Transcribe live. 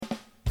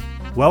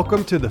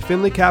Welcome to the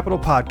Finley Capital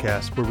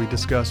Podcast, where we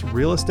discuss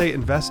real estate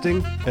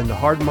investing and the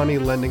hard money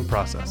lending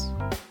process.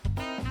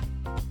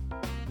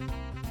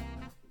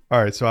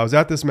 All right, so I was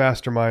at this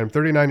mastermind. I'm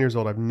 39 years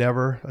old. I've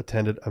never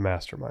attended a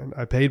mastermind.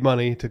 I paid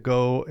money to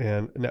go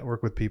and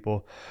network with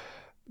people,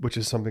 which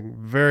is something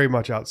very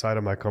much outside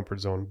of my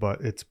comfort zone, but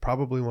it's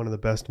probably one of the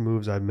best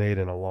moves I've made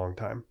in a long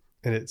time.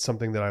 And it's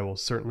something that I will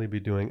certainly be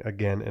doing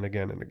again and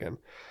again and again.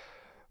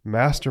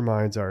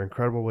 Masterminds are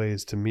incredible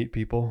ways to meet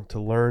people,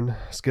 to learn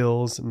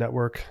skills,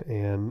 network,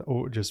 and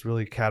just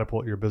really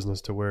catapult your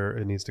business to where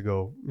it needs to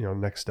go,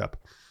 next step.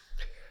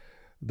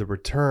 The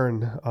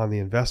return on the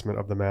investment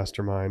of the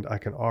mastermind, I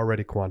can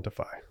already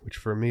quantify, which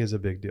for me is a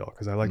big deal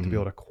because I like to be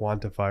able to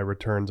quantify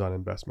returns on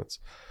investments.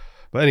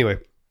 But anyway,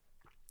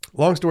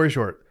 long story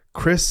short,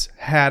 Chris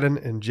Haddon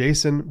and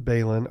Jason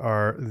Balin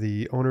are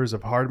the owners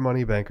of Hard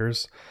Money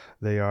Bankers.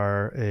 They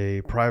are a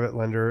private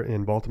lender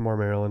in Baltimore,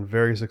 Maryland,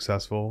 very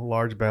successful,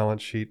 large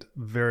balance sheet,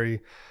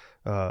 very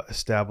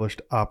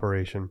established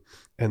operation.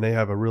 And they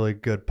have a really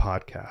good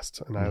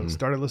podcast. And I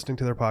started listening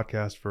to their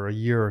podcast for a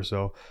year or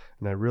so,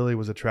 and I really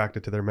was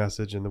attracted to their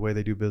message and the way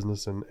they do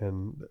business.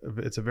 And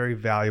it's a very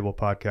valuable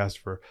podcast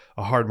for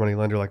a hard money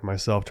lender like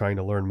myself trying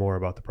to learn more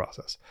about the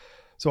process.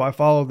 So I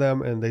followed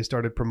them, and they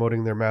started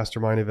promoting their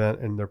mastermind event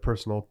and their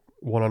personal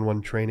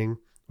one-on-one training,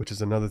 which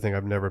is another thing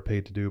I've never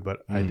paid to do, but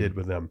I did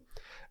with them.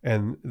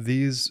 And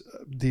this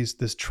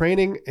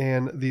training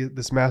and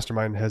this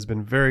mastermind has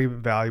been very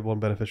valuable and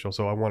beneficial.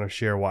 So I want to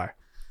share why.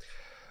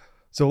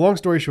 So long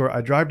story short,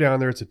 I drive down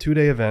there. It's a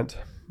 2-day event,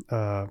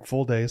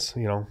 full days.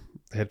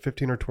 They had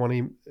 15 or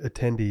 20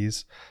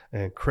 attendees,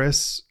 and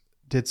Chris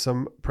did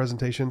some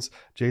presentations.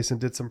 Jason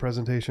did some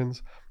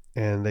presentations.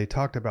 And they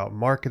talked about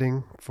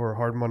marketing for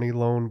hard money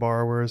loan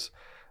borrowers,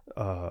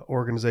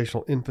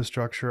 organizational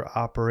infrastructure,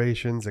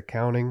 operations,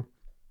 accounting.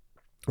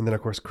 And then,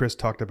 of course, Chris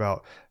talked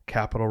about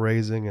capital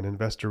raising and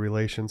investor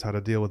relations, how to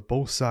deal with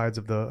both sides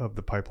of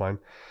the pipeline.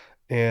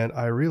 And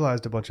I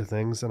realized a bunch of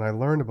things, and I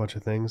learned a bunch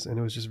of things, and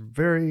it was just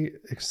very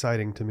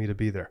exciting to me to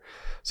be there.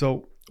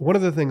 So one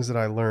of the things that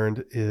I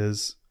learned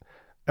is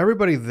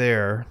everybody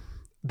there,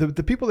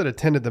 the people that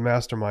attended the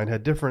mastermind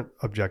had different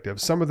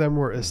objectives. Some of them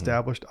were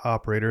established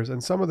operators,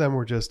 and some of them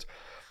were just,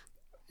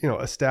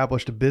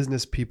 established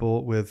business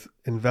people with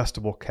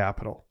investable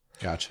capital.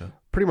 Gotcha.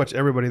 Pretty much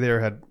everybody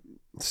there had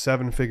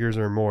 7 figures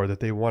or more that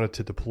they wanted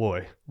to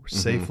deploy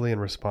safely and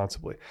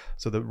responsibly.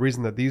 So the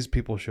reason that these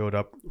people showed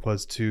up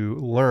was to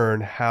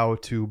learn how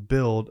to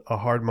build a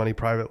hard money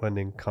private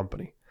lending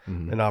company.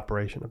 An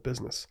operation, a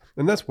business.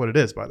 And that's what it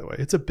is, by the way.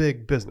 It's a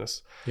big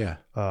business. Yeah.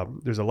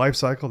 There's a life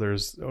cycle.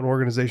 There's an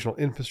organizational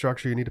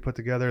infrastructure you need to put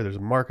together. There's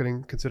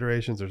marketing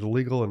considerations. There's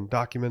legal and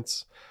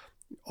documents.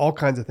 All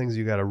kinds of things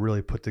you got to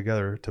really put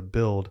together to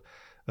build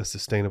a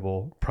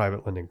sustainable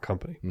private lending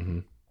company.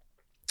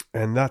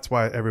 And that's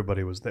why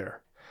everybody was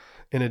there.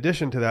 In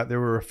addition to that, there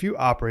were a few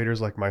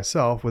operators like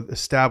myself with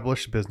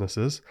established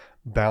businesses,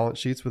 balance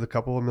sheets with a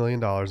couple of $1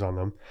 million on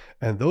them.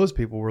 And those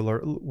people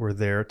were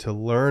there to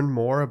learn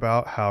more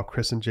about how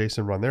Chris and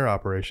Jason run their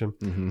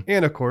operation.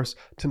 And of course,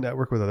 to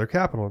network with other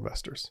capital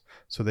investors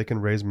so they can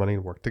raise money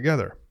and work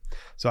together.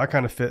 So I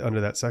kind of fit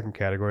under that second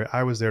category.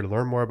 I was there to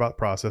learn more about the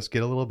process,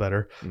 get a little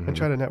better, and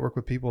try to network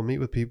with people, meet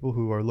with people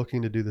who are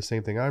looking to do the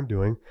same thing I'm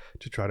doing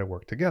to try to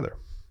work together.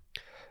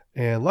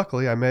 And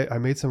luckily, I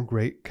made some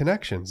great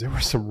connections. There were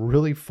some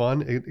really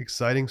fun,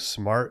 exciting,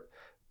 smart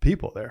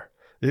people there.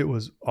 It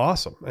was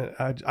awesome.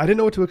 I didn't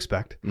know what to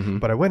expect,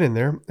 but I went in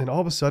there, and all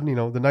of a sudden,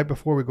 the night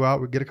before we go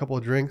out, we get a couple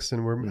of drinks,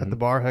 and we're at the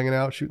bar hanging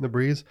out, shooting the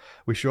breeze.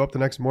 We show up the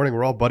next morning.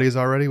 We're all buddies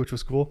already, which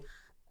was cool.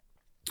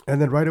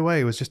 And then right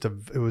away, it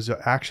was an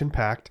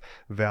action-packed,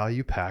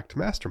 value-packed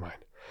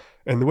mastermind.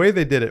 And the way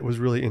they did it was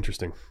really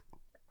interesting.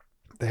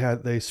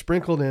 They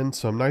sprinkled in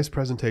some nice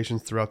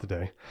presentations throughout the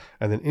day,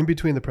 and then in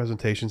between the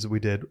presentations we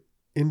did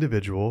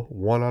individual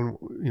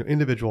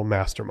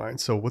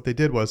masterminds. So what they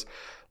did was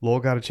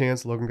Logan got a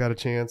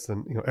chance,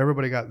 and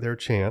everybody got their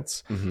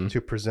chance to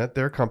present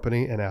their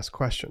company and ask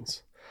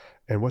questions.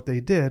 And what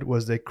they did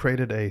was they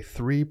created a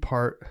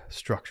 3-part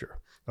structure: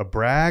 a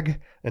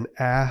brag, an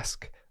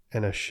ask,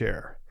 and a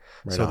share.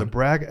 Right so on. The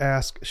brag,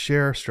 ask,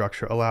 share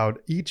structure allowed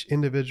each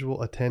individual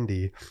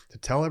attendee to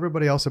tell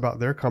everybody else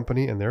about their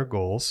company and their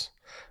goals,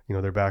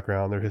 their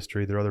background, their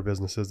history, their other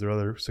businesses, their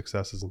other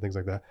successes and things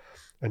like that,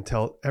 and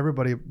tell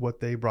everybody what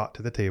they brought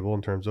to the table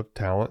in terms of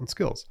talent and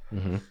skills.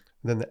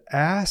 Then the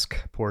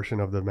ask portion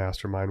of the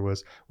mastermind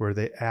was where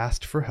they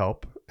asked for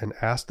help and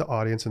asked the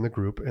audience in the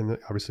group, and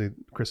obviously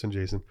Chris and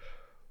Jason,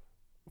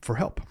 for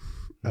help.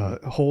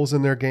 Holes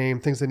in their game,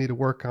 things they need to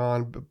work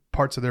on,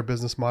 parts of their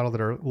business model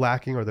that are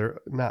lacking, or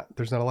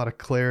there's not a lot of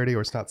clarity,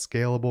 or it's not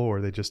scalable, or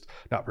they're just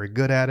not very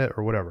good at it,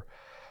 or whatever.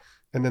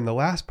 And then the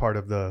last part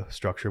of the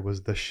structure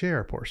was the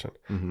share portion,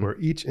 where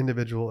each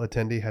individual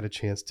attendee had a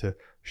chance to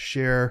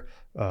share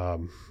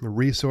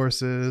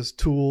resources,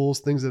 tools,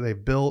 things that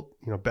they've built,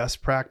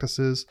 best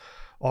practices,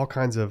 all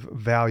kinds of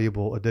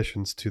valuable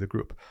additions to the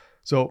group.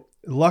 So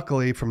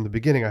luckily from the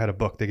beginning, I had a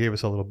book. They gave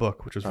us a little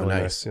book, which was really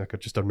nice,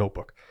 just a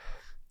notebook.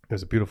 It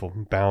was a beautiful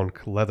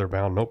leather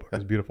bound notebook. It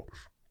was beautiful.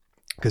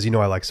 Because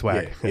I like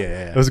swag.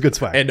 Yeah. It was a good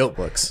swag. And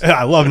notebooks.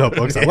 I love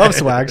notebooks. I love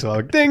swag. So I'm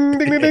like, ding,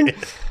 ding, ding,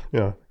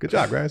 ding. Good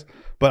job, guys.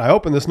 But I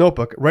opened this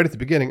notebook right at the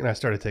beginning and I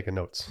started taking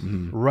notes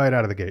right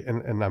out of the gate.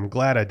 And I'm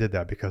glad I did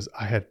that because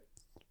I had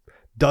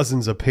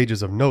dozens of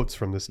pages of notes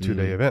from this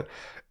 2-day event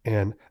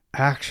and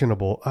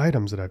actionable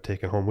items that I've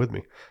taken home with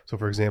me. So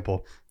for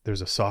example,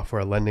 there's a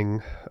software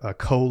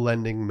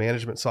co-lending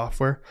management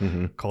software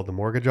called the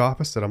Mortgage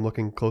Office that I'm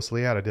looking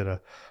closely at. I did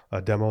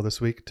a demo this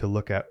week to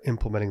look at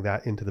implementing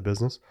that into the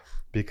business,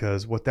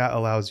 because what that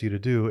allows you to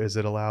do is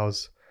it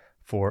allows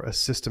for a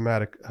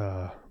systematic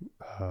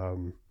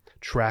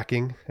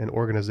tracking and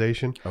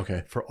organization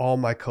for all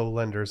my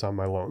co-lenders on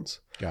my loans.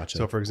 Gotcha.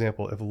 So for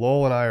example, if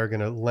Lowell and I are going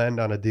to lend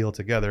on a deal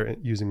together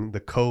using the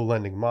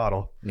co-lending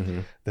model,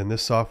 then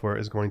this software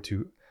is going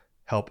to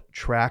help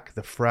track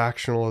the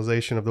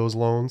fractionalization of those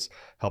loans,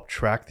 help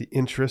track the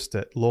interest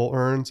that Lowell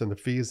earns and the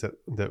fees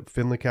that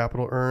Finley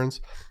Capital earns,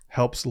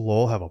 helps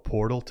Lowell have a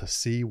portal to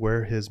see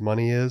where his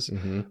money is,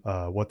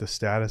 what the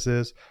status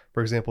is.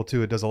 For example,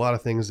 too, it does a lot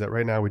of things that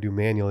right now we do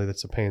manually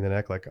that's a pain in the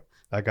neck. Like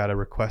I got a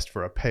request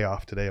for a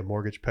payoff today, a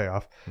mortgage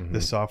payoff.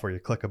 This software, you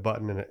click a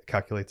button and it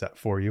calculates that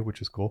for you,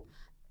 which is cool.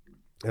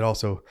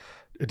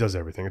 It does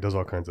everything. It does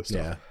all kinds of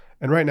stuff. Yeah.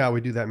 And right now we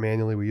do that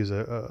manually. We use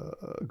a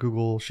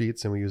Google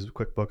Sheets and we use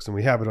QuickBooks and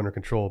we have it under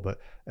control. But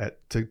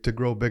to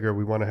grow bigger,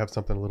 we want to have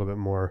something a little bit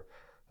more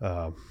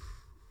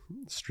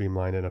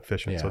streamlined and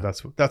efficient. Yeah.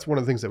 So that's one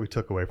of the things that we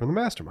took away from the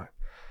mastermind.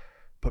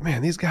 But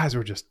man, these guys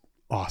were just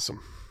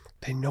awesome.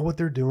 They know what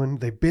they're doing.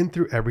 They've been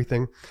through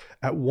everything.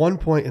 At one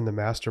point in the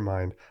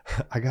mastermind,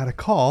 I got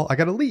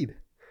a lead.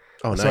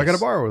 Oh, nice. So I got a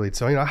borrower lead.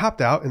 So, I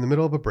hopped out in the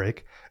middle of a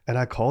break and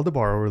I called the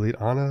borrower lead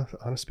on a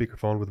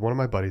speakerphone with one of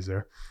my buddies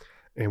there.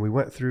 And we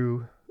went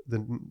through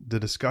the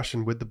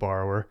discussion with the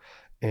borrower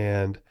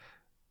and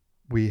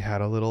we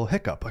had a little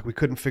hiccup. Like we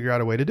couldn't figure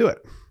out a way to do it.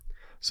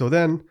 So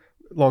then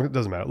it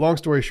doesn't matter. Long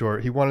story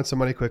short, he wanted some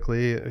money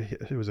quickly.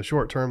 It was a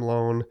short-term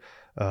loan.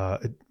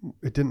 It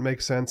didn't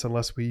make sense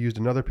unless we used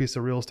another piece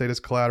of real estate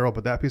as collateral,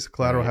 but that piece of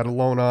collateral had a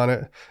loan on it.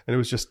 And it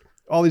was just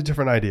all these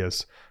different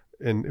ideas.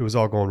 And it was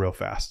all going real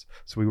fast.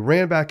 So we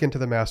ran back into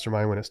the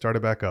mastermind when it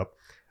started back up.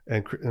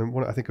 And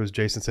I think it was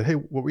Jason said, "Hey,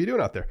 what were you doing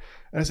out there?"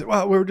 And I said,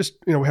 "Well, we were just,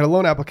 we had a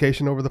loan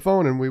application over the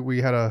phone and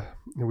we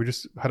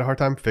just had a hard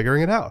time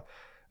figuring it out."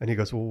 And he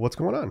goes, "Well, what's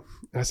going on?"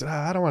 And I said,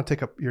 "I don't want to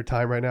take up your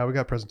time right now. We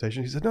got a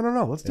presentation." He said,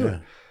 No, let's do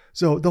it.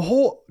 So the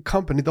whole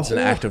company, it's an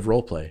active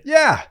role play.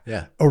 Yeah.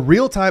 A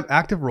real-time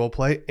active role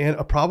play and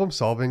a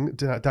problem-solving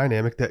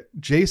dynamic that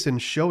Jason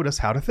showed us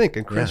how to think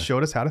and Chris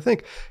showed us how to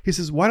think. He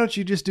says, "Why don't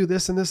you just do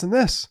this and this and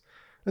this?"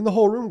 And the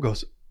whole room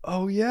goes,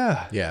 "Oh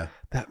yeah. Yeah.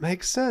 That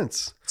makes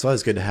sense." It's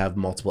always good to have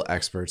multiple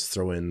experts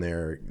throw in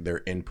their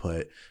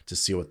input to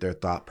see what their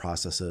thought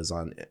process is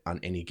on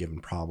any given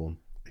problem.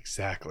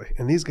 Exactly.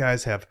 And these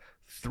guys have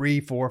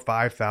 3,000, 4,000,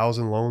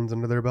 5,000 loans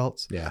under their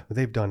belts. Yeah.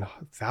 They've done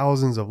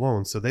thousands of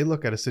loans. So they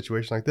look at a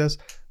situation like this,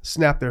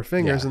 snap their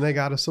fingers, and they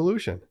got a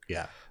solution.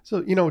 Yeah.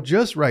 So,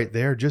 just right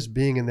there, just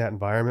being in that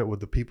environment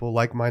with the people,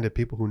 like-minded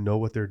people who know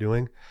what they're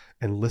doing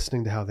and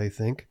listening to how they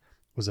think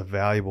was a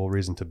valuable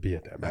reason to be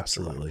at that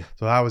mastermind. Absolutely.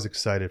 So I was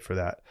excited for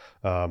that.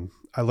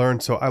 I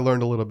learned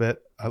a little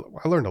bit.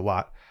 I learned a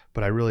lot,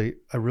 but I really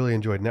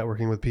enjoyed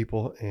networking with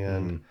people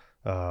and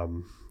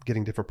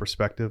getting different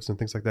perspectives and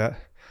things like that.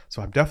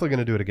 So I'm definitely going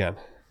to do it again.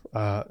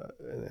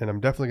 And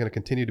I'm definitely going to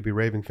continue to be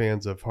raving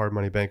fans of Hard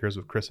Money Bankers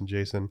with Chris and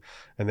Jason.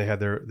 And they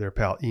had their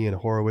pal Ian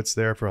Horowitz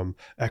there from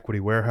Equity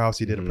Warehouse.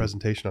 He did a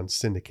presentation on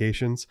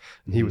syndications.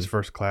 And he was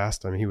first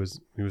class. I mean, he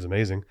was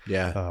amazing.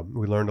 Yeah.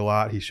 We learned a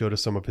lot. He showed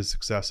us some of his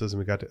successes and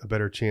we got a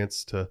better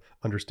chance to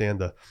understand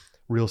the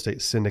real estate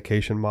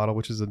syndication model,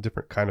 which is a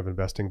different kind of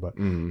investing, but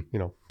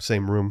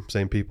same room,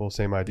 same people,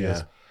 same ideas.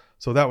 Yeah.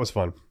 So that was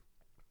fun.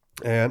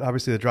 And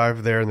obviously the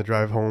drive there and the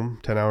drive home,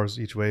 10 hours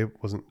each way,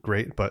 wasn't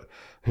great, but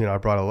I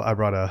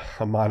brought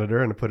a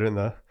monitor and put it in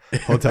the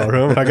hotel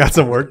room and I got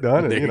some work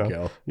done.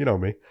 And you know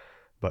me,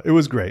 but it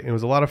was great. It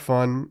was a lot of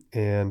fun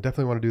and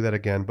definitely want to do that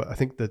again. But I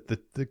think that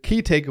the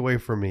key takeaway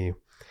for me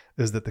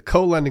is that the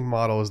co-lending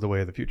model is the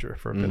way of the future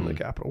for Finley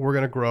Capital. We're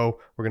going to grow,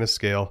 we're going to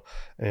scale.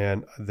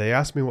 And they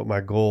asked me what my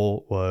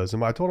goal was.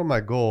 And I told them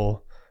my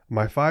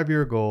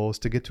 5-year goal is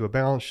to get to a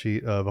balance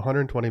sheet of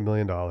 $120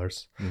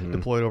 million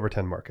deployed over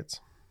 10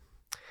 markets.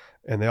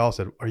 And they all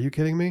said, "Are you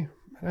kidding me?"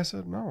 And I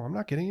said, "No, I'm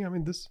not kidding you. I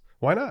mean,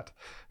 why not?"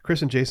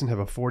 Chris and Jason have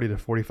a $40 to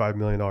 $45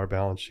 million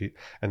balance sheet,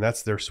 and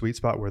that's their sweet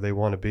spot where they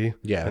want to be.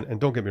 Yeah. And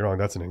don't get me wrong,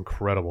 that's an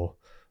incredible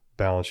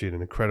balance sheet,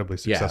 an incredibly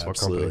successful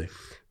company.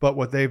 But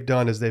what they've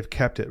done is they've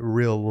kept it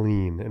real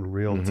lean and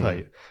real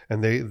tight,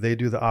 and they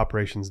do the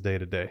operations day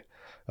to day.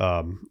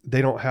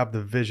 They don't have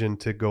the vision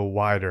to go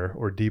wider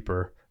or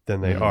deeper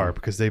than they are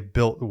because they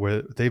built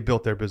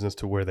their business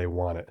to where they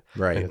want it.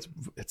 Right. And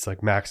it's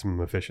like maximum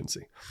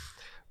efficiency.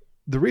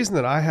 The reason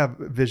that I have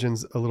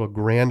visions a little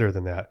grander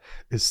than that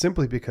is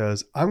simply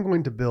because I'm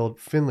going to build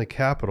Finley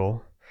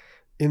Capital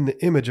in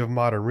the image of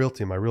Modern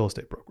Realty, my real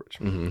estate brokerage.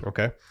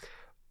 Okay.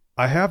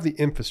 I have the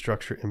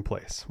infrastructure in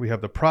place. We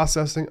have the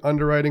processing,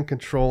 underwriting,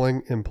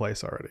 controlling in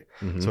place already.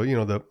 So,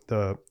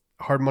 the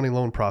hard money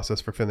loan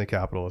process for Finley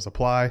Capital is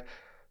apply,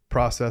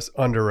 process,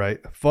 underwrite,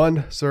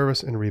 fund,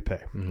 service, and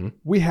repay.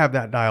 We have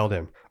that dialed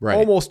in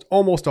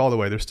almost all the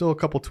way. There's still a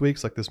couple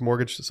tweaks like this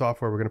mortgage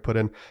software we're going to put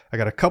in. I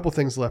got a couple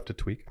things left to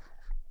tweak,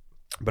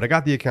 but I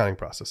got the accounting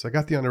process. I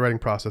got the underwriting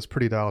process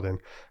pretty dialed in.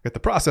 I got the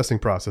processing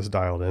process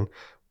dialed in.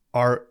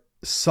 Our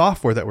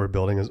software that we're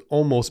building is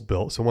almost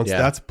built. So once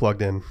that's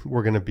plugged in,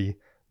 we're going to be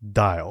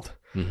dialed.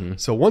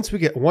 So once we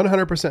get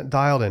 100%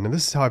 dialed in, and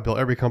this is how I built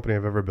every company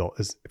I've ever built,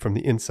 is from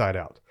the inside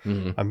out.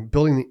 I'm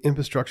building the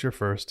infrastructure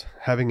first,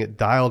 having it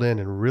dialed in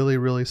and really,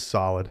 really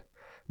solid,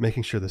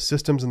 making sure the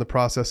systems and the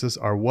processes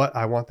are what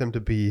I want them to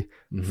be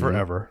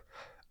forever.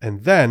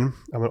 And then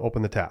I'm going to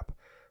open the tap.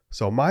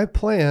 So my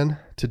plan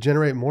to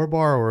generate more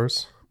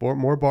borrowers,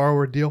 more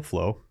borrower deal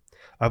flow,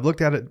 I've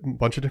looked at it a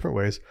bunch of different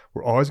ways.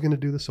 We're always going to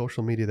do the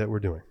social media that we're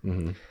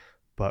doing,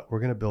 but we're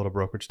going to build a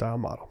brokerage style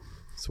model.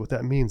 So what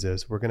that means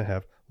is we're going to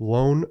have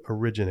loan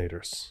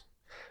originators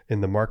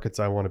in the markets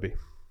I want to be.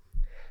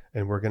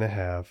 And we're going to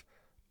have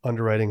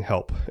underwriting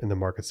help in the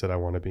markets that I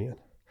want to be in.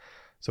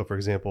 So for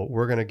example,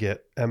 we're going to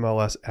get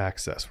MLS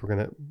access.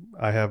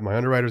 I have my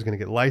underwriter's going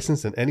to get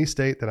licensed in any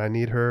state that I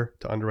need her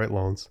to underwrite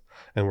loans.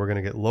 And we're going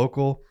to get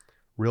local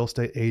real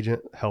estate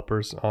agent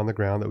helpers on the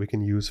ground that we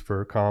can use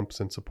for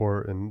comps and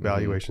support and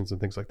valuations and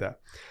things like that.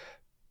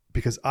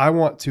 Because I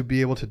want to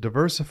be able to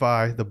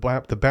diversify the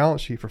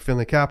balance sheet for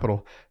Finley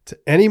Capital to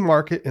any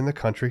market in the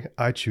country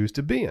I choose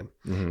to be in.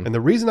 And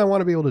the reason I want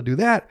to be able to do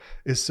that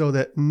is so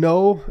that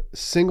no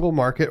single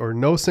market or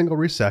no single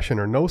recession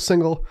or no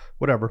single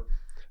whatever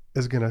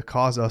is going to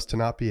cause us to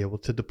not be able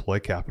to deploy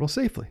capital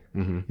safely.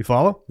 You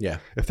follow? Yeah.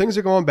 If things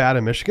are going bad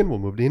in Michigan, we'll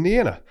move to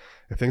Indiana.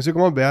 If things are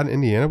going bad in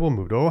Indiana, we'll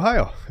move to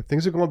Ohio. If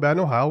things are going bad in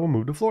Ohio, we'll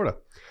move to Florida.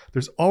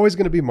 There's always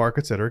going to be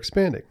markets that are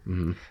expanding.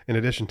 In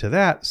addition to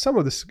that, some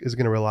of this is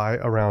going to rely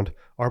around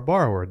our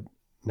borrower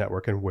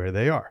network and where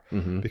they are.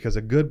 Because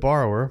a good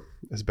borrower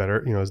is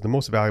better, is the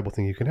most valuable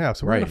thing you can have.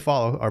 So we're going to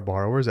follow our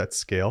borrowers at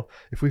scale.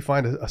 If we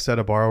find a set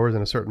of borrowers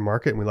in a certain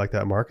market and we like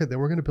that market, then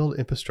we're going to build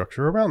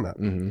infrastructure around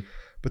that.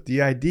 But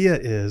the idea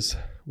is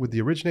with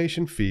the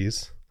origination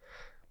fees,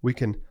 we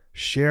can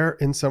share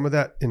in some of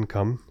that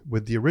income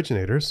with the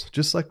originators,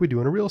 just like we do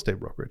in a real estate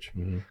brokerage.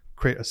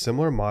 Create a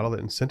similar model that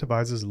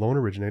incentivizes loan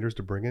originators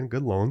to bring in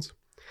good loans.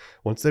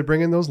 Once they bring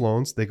in those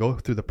loans, they go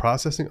through the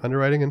processing,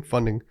 underwriting, and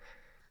funding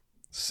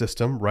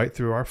system right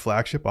through our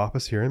flagship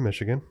office here in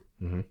Michigan.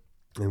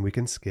 And we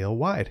can scale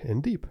wide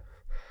and deep.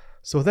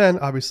 So then,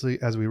 obviously,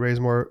 as we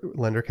raise more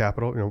lender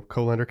capital,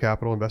 co-lender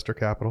capital, investor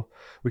capital,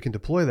 we can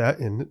deploy that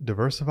in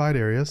diversified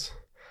areas.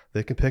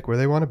 They can pick where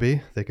they want to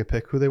be. They can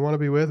pick who they want to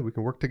be with. We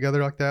can work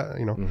together like that,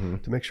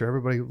 to make sure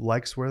everybody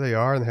likes where they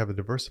are and they have a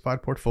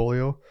diversified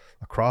portfolio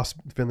across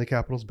Finley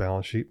Capital's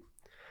balance sheet.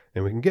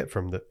 And we can get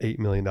from the $8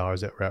 million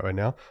that we're at right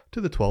now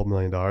to the $12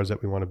 million that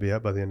we want to be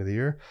at by the end of the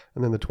year.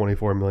 And then the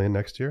 $24 million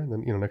next year. And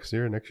then,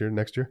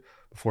 next year.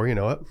 Before you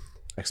know it.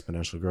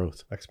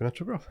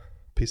 Exponential growth.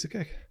 Piece of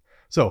cake.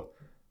 So,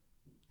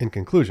 in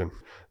conclusion,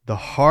 the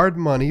Hard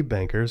Money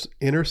Bankers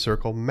Inner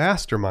Circle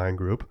Mastermind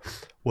Group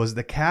was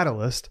the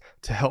catalyst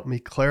to help me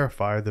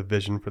clarify the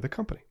vision for the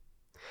company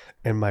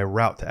and my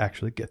route to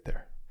actually get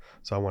there.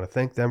 So I want to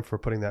thank them for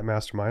putting that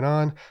mastermind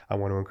on. I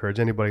want to encourage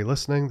anybody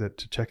listening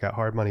to check out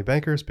Hard Money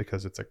Bankers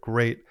because it's a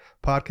great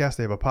podcast.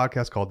 They have a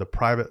podcast called the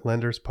Private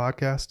Lenders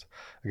Podcast.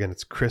 Again,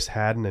 it's Chris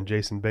Haddon and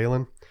Jason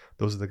Balin.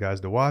 Those are the guys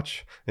to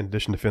watch in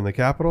addition to Finley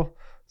Capital.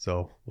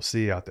 So we'll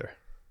see you out there.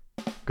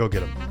 Go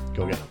get them.